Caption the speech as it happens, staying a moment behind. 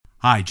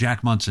Hi,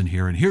 Jack Monson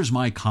here, and here's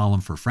my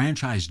column for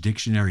Franchise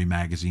Dictionary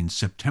Magazine's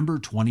September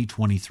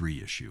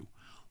 2023 issue.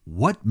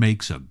 What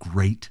makes a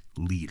great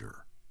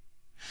leader?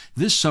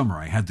 This summer,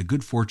 I had the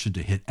good fortune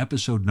to hit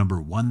episode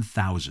number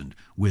 1000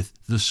 with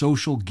the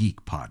Social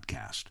Geek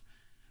podcast.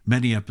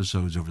 Many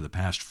episodes over the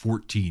past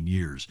 14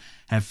 years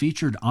have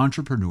featured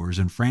entrepreneurs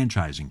and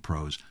franchising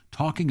pros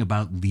talking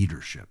about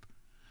leadership.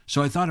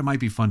 So I thought it might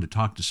be fun to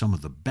talk to some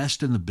of the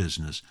best in the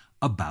business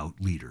about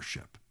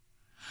leadership.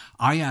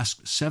 I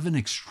asked 7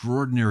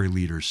 extraordinary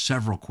leaders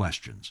several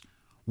questions.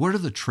 What are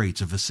the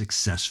traits of a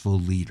successful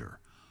leader?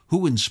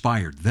 Who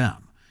inspired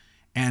them?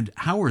 And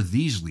how are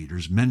these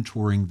leaders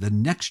mentoring the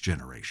next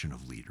generation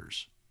of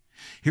leaders?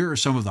 Here are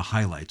some of the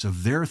highlights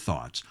of their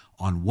thoughts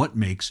on what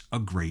makes a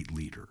great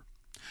leader.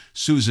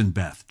 Susan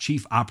Beth,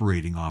 Chief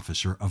Operating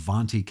Officer,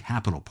 Avanti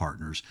Capital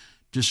Partners,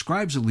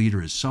 describes a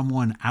leader as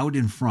someone out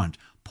in front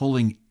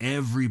pulling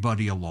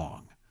everybody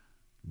along.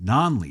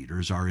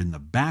 Non-leaders are in the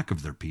back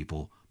of their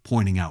people,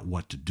 pointing out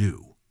what to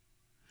do.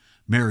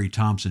 Mary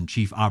Thompson,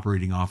 Chief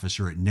Operating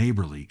Officer at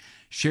Neighborly,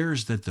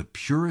 shares that the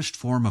purest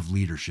form of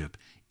leadership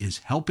is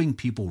helping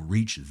people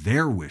reach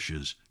their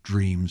wishes,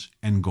 dreams,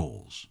 and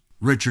goals.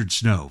 Richard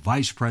Snow,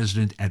 Vice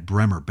President at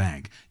Bremer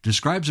Bank,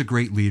 describes a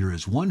great leader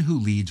as one who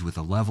leads with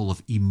a level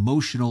of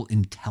emotional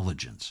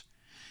intelligence.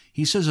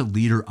 He says a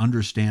leader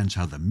understands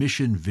how the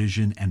mission,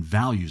 vision, and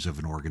values of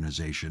an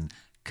organization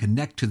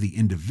connect to the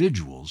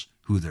individuals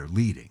who they're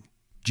leading.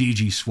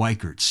 Gigi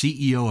Swikert,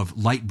 CEO of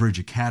Lightbridge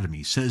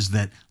Academy, says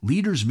that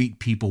leaders meet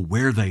people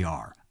where they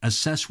are,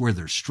 assess where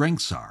their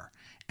strengths are,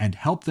 and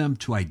help them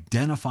to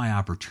identify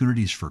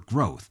opportunities for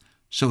growth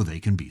so they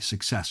can be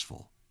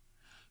successful.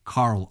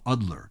 Carl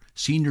Udler,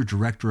 Senior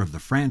Director of the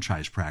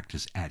Franchise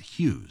Practice at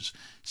Hughes,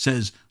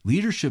 says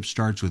leadership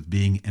starts with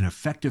being an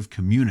effective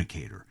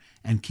communicator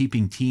and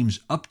keeping teams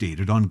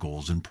updated on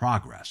goals and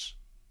progress.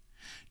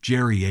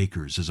 Jerry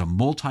Akers is a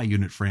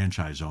multi-unit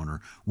franchise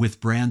owner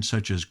with brands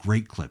such as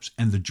Great Clips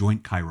and The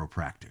Joint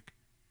Chiropractic.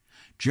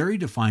 Jerry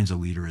defines a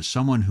leader as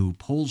someone who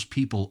pulls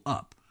people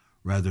up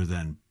rather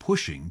than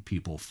pushing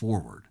people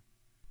forward.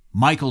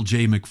 Michael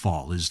J.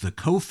 McFall is the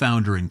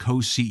co-founder and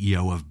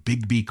co-CEO of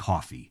Big B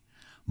Coffee.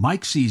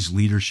 Mike sees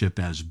leadership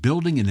as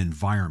building an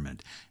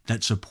environment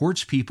that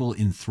supports people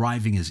in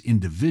thriving as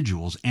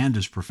individuals and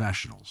as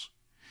professionals.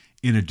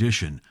 In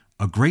addition,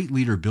 a great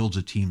leader builds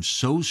a team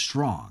so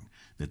strong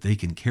that they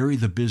can carry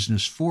the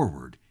business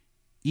forward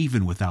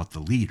even without the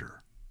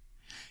leader.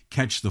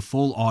 Catch the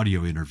full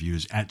audio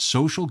interviews at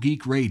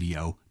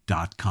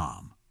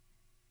socialgeekradio.com.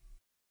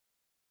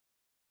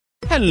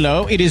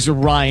 Hello, it is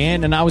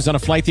Ryan, and I was on a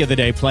flight the other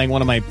day playing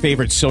one of my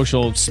favorite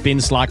social spin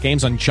slot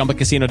games on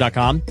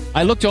ChumbaCasino.com.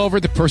 I looked over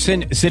at the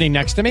person sitting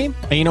next to me,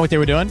 and you know what they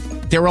were doing?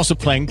 They were also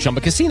playing Chumba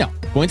Casino.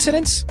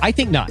 Coincidence? I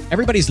think not.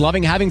 Everybody's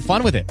loving having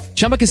fun with it.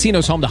 Chumba Casino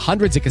is home to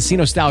hundreds of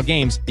casino-style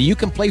games that you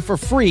can play for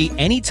free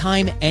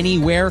anytime,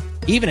 anywhere,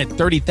 even at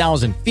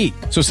 30,000 feet.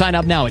 So sign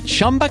up now at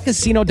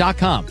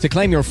ChumbaCasino.com to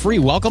claim your free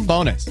welcome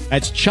bonus.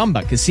 That's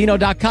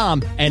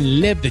ChumbaCasino.com and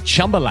live the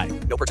Chumba life.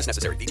 No purchase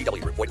necessary.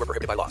 VGW. Void where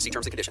prohibited by law. See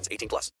terms and conditions. 18+.